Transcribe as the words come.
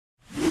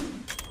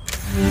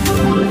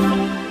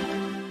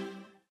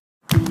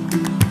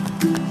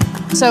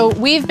So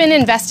we've been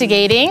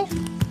investigating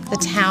the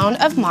town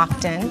of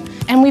Moncton,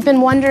 and we've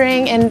been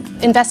wondering and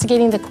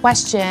investigating the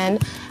question,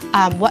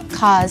 what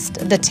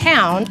caused the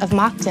town of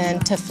Moncton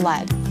to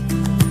flood?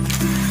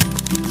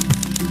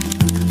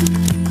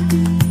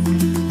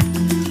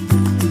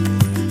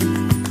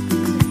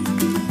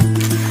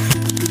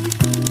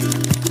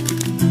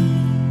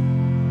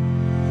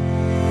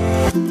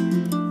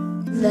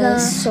 The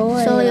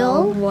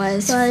soil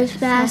was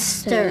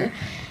faster,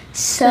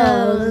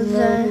 so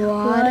the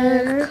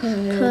water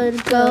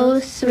could go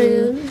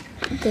through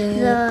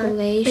the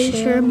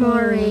glacier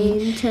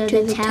moraine to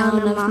the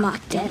town of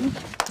Moncton.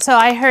 So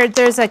I heard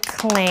there's a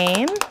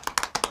claim,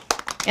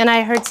 and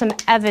I heard some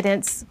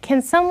evidence. Can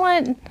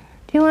I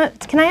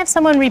have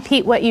someone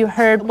repeat what you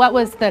heard? What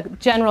was the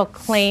general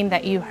claim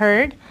that you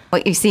heard?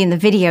 What you see in the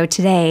video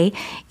today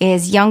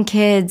is young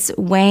kids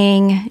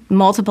weighing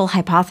multiple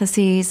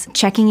hypotheses,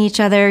 checking each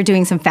other,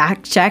 doing some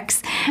fact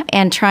checks,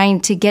 and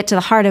trying to get to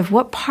the heart of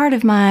what part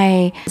of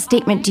my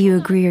statement do you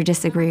agree or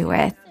disagree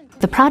with.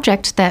 The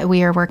project that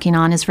we are working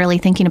on is really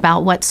thinking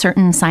about what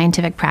certain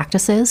scientific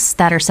practices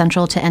that are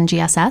central to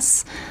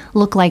NGSS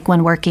look like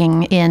when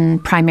working in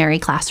primary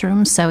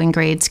classrooms, so in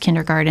grades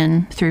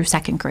kindergarten through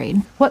second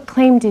grade. What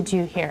claim did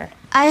you hear?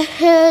 I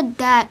heard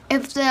that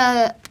if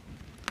the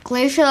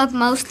glacier had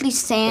mostly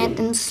sand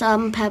and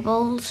some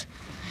pebbles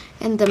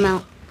in the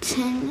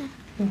mountain,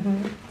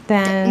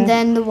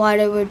 then the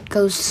water would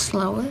go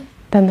slower.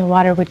 Then the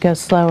water would go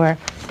slower.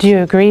 Do you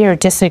agree or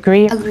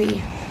disagree?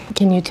 Agree.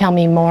 Can you tell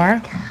me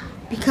more?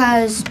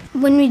 Because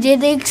when we did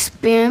the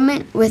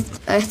experiment with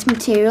earth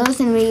materials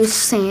and we used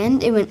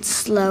sand, it went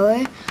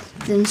slower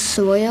than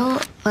soil,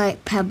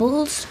 like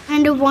pebbles.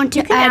 And I want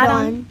to add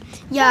on.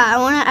 Yeah, I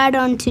want to add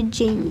on to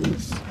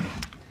Jamie's.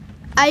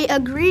 I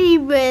agree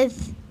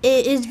with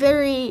it is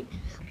very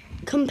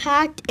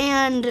compact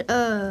and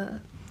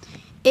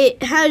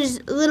it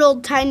has little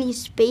tiny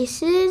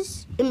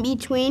spaces in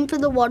between for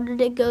the water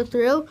to go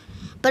through.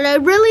 But I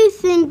really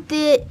think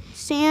that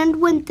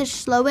sand went the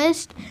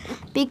slowest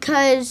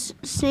because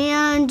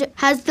sand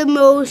has the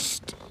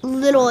most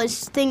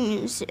littlest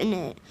things in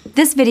it.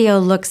 This video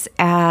looks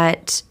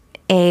at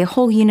a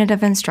whole unit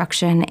of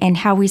instruction and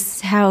how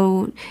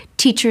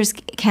teachers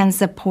can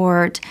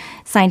support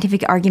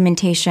scientific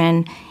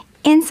argumentation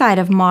inside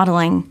of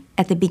modeling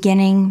at the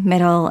beginning,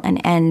 middle, and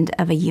end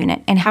of a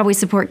unit, and how we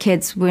support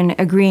kids when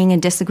agreeing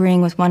and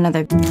disagreeing with one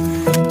another.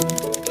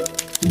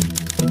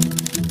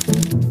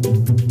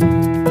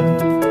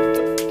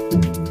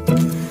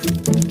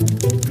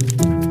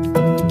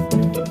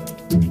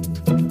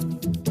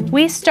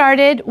 We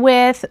started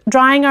with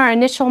drawing our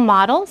initial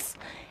models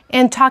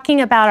and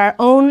talking about our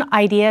own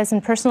ideas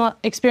and personal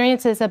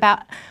experiences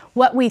about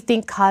what we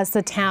think caused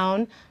the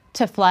town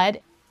to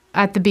flood.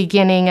 At the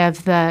beginning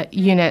of the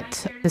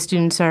unit, the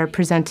students are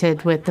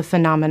presented with the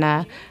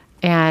phenomena,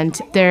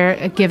 and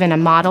they're given a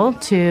model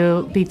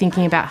to be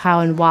thinking about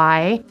how and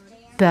why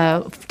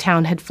the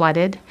town had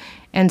flooded.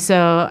 And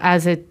so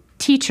as a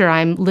teacher,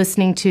 I'm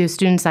listening to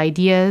students'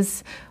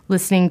 ideas,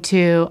 listening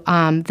to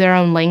their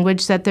own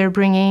language that they're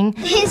bringing.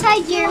 His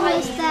idea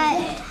was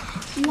that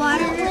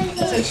water was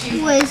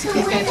going through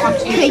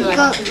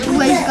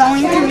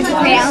the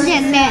ground,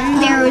 and then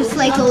there was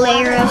like a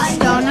layer of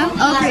stone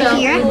over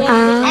here,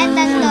 and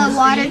then the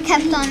water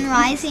kept on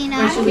rising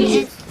up.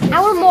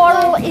 Our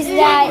model is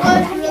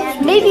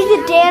that maybe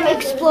the dam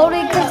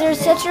exploded because there's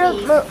such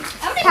a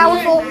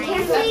powerful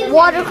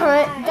water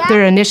current.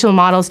 Their initial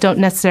models don't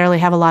necessarily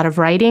have a lot of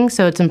writing,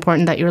 so it's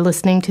important that you're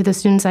listening to the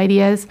students'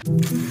 ideas.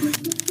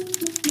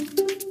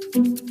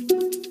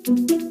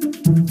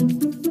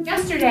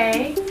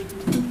 Yesterday,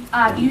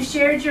 you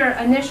shared your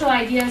initial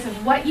ideas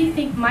of what you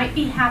think might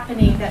be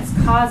happening that's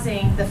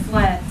causing the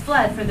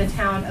flood for the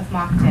town of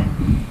Moncton.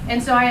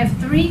 And so I have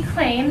 3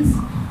 claims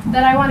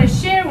that I want to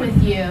share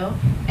with you,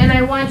 and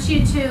I want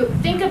you to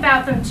think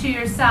about them to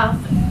yourself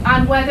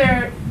on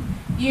whether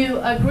you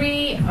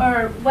agree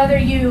or whether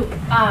you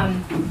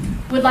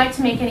would like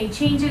to make any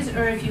changes,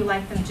 or if you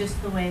like them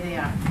just the way they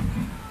are.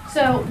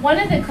 So one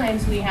of the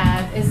claims we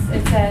have is,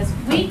 it says,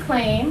 we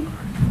claim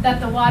that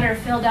the water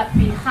filled up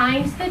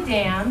behind the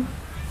dam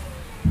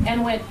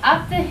and went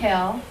up the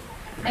hill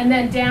and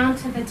then down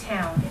to the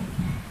town.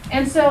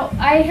 And so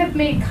I have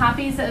made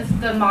copies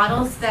of the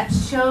models that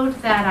showed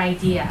that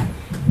idea.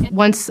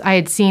 Once I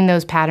had seen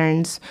those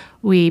patterns,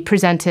 we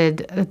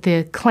presented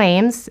the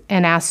claims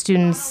and asked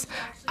students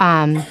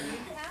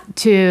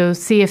to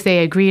see if they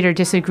agreed or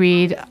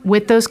disagreed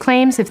with those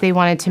claims, if they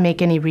wanted to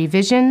make any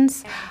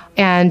revisions,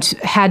 and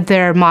had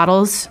their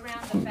models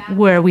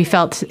where we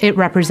felt it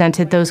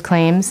represented those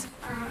claims.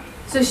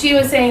 So she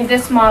was saying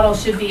this model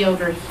should be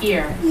over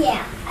here.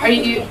 Yeah. Are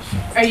you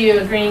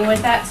agreeing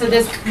with that? So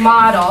this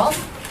model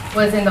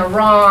was in the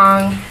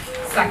wrong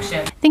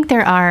section. I think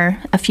there are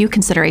a few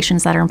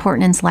considerations that are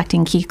important in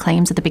selecting key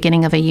claims at the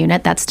beginning of a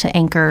unit. That's to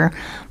anchor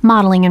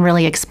modeling and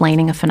really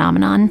explaining a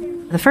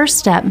phenomenon. The first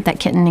step that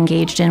Kitten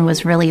engaged in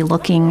was really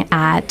looking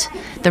at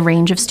the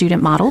range of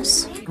student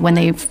models when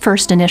they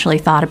first initially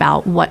thought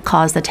about what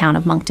caused the town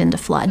of Moncton to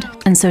flood.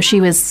 And so she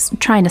was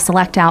trying to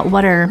select out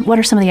what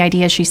are some of the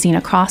ideas she's seen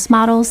across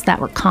models that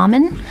were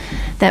common,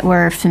 that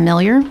were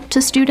familiar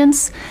to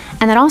students,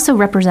 and that also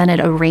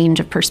represented a range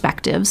of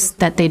perspectives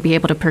that they'd be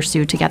able to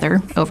pursue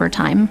together over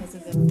time.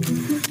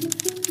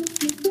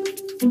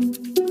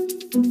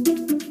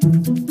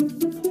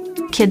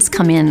 Kids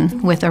come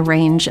in with a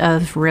range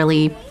of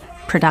really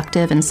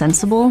productive and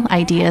sensible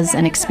ideas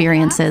and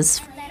experiences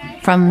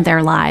from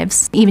their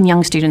lives. Even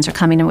young students are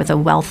coming in with a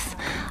wealth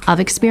of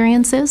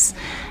experiences,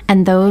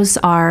 and those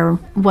are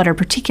what are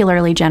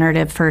particularly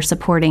generative for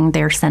supporting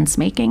their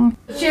sense-making.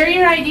 Share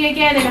your idea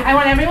again, and I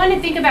want everyone to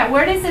think about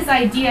where does this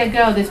idea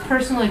go, this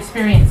personal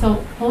experience. So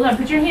hold on,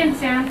 put your hands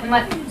down, and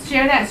let's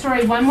share that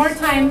story one more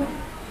time.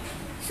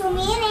 So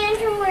me and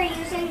Andrew were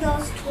using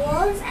those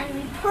tools, and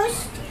we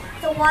pushed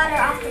the water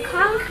off the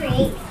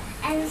concrete,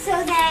 and so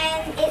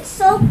then it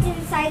soaked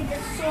inside the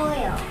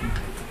soil.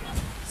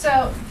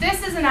 So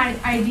this is an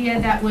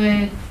idea that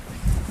would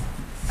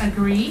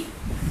agree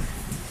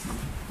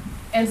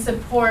and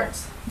support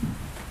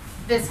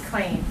this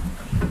claim.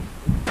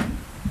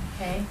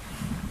 Okay,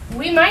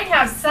 we might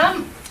have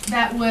some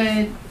that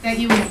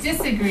you would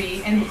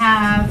disagree and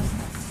have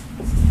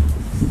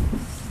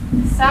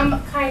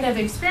some kind of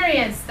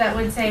experience that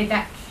would say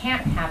that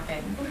can't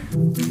happen.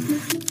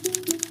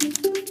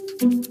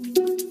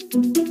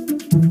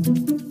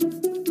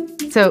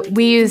 So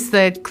we use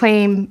the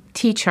claim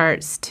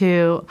T-charts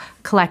to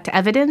collect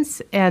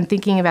evidence and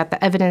thinking about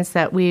the evidence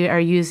that we are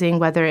using,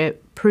 whether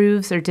it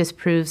proves or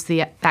disproves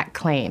that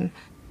claim.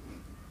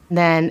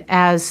 Then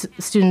as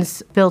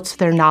students built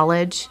their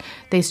knowledge,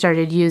 they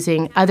started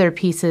using other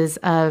pieces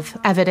of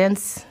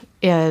evidence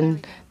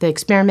in the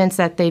experiments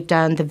that they've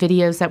done, the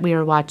videos that we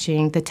were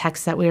watching, the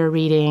texts that we were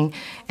reading.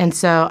 And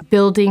so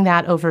building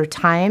that over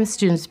time,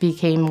 students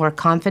became more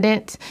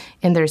confident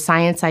in their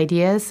science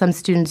ideas. Some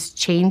students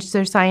changed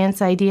their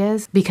science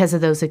ideas because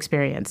of those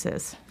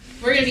experiences.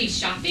 We're going to be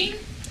shopping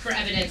for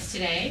evidence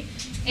today,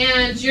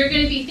 and you're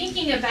going to be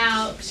thinking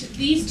about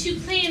these two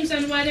claims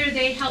on whether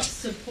they help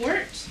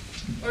support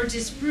or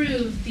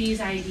disprove these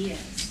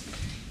ideas.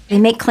 They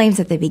make claims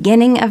at the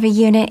beginning of a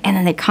unit, and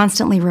then they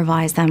constantly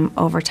revise them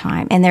over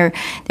time. And they're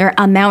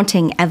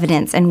amounting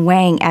evidence and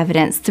weighing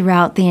evidence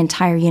throughout the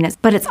entire unit.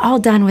 But it's all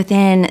done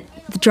within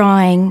the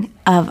drawing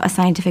of a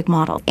scientific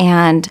model.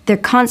 And they're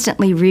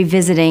constantly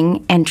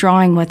revisiting and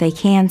drawing what they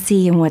can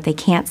see and what they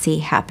can't see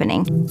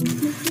happening.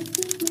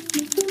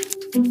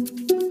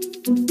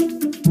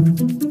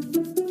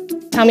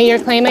 Tell me your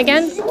claim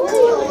again.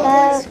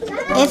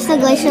 If the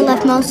glacier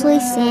left mostly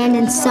sand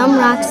and some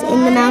rocks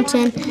in the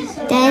mountain,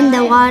 then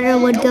the water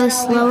would go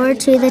slower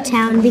to the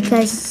town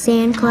because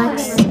sand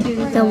collects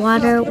the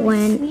water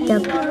when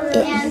the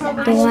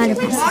water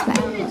passes by.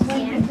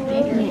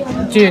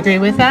 Do you agree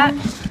with that?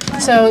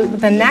 So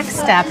the next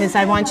step is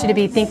I want you to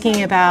be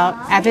thinking about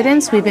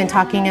evidence. We've been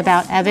talking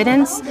about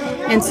evidence.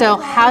 And so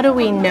how do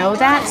we know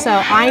that? So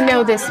I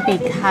know this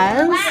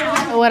because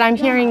what I'm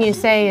hearing you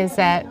say is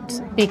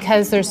that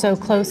because they're so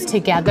close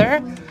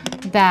together,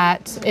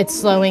 that it's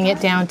slowing it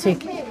down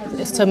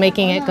so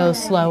making it go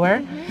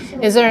slower.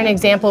 Is there an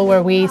example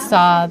where we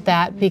saw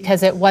that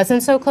because it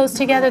wasn't so close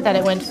together that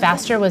it went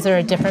faster? Was there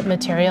a different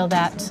material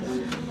that?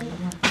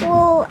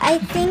 Well, I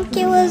think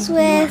it was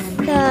with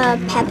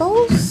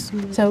pebbles.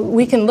 So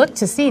we can look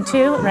to see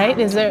too, right?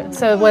 Is there?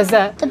 So was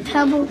that The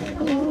pebble,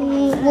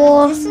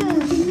 well,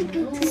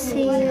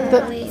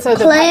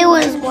 clay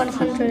was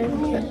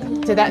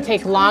 100. Did that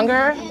take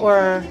longer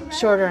or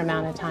shorter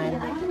amount of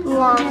time?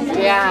 Long.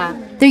 Yeah.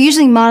 They're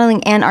usually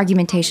modeling and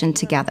argumentation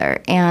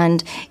together,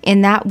 and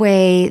in that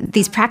way,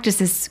 these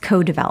practices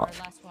co-develop,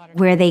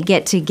 where they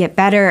get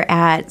better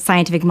at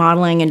scientific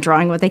modeling and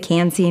drawing what they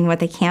can see and what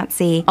they can't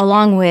see,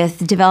 along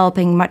with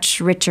developing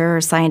much richer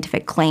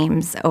scientific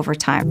claims over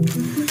time.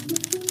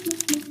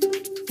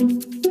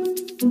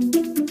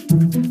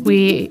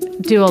 We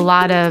do a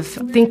lot of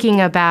thinking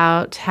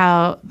about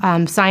how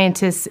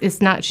scientists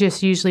is not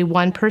just usually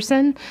one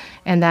person,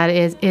 and that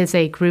is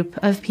a group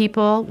of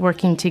people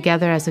working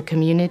together as a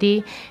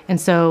community.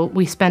 And so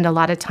we spend a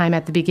lot of time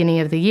at the beginning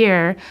of the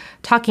year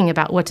talking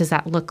about what does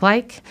that look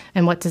like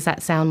and what does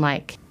that sound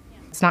like.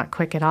 It's not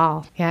quick at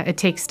all. Yeah, it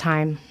takes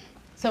time.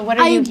 So what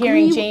are you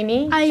hearing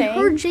Jamie I saying?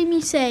 heard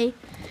Jamie say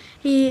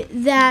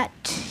that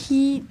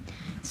he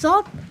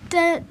thought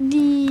that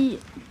the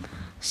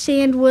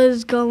sand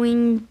was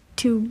going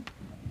to,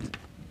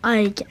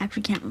 I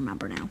actually can't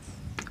remember now.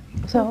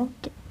 So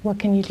what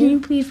can you Can do? you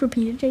please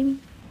repeat it, Jamie?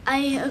 I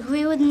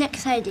agree with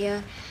Nick's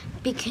idea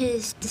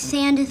because the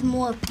sand is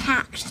more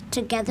packed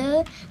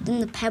together than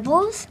the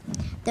pebbles.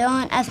 There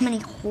aren't as many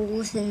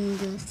holes in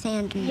the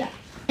sand.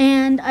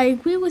 And I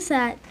agree with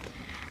that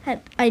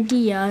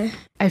idea.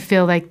 I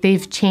feel like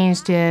they've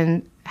changed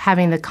in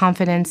having the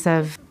confidence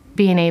of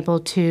being able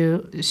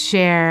to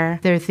share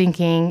their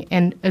thinking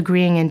and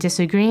agreeing and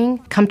disagreeing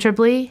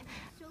comfortably.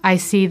 I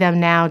see them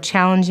now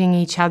challenging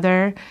each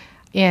other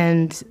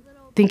and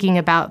thinking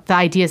about the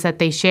ideas that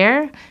they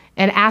share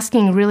and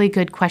asking really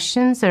good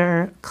questions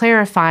or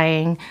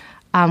clarifying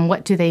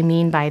what do they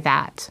mean by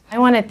that. I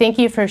want to thank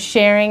you for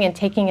sharing and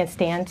taking a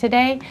stand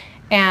today,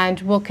 and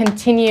we'll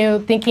continue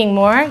thinking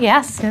more,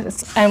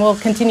 and we'll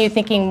continue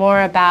thinking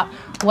more about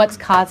what's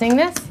causing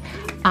this.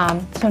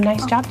 So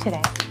nice job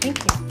today. Thank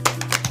you.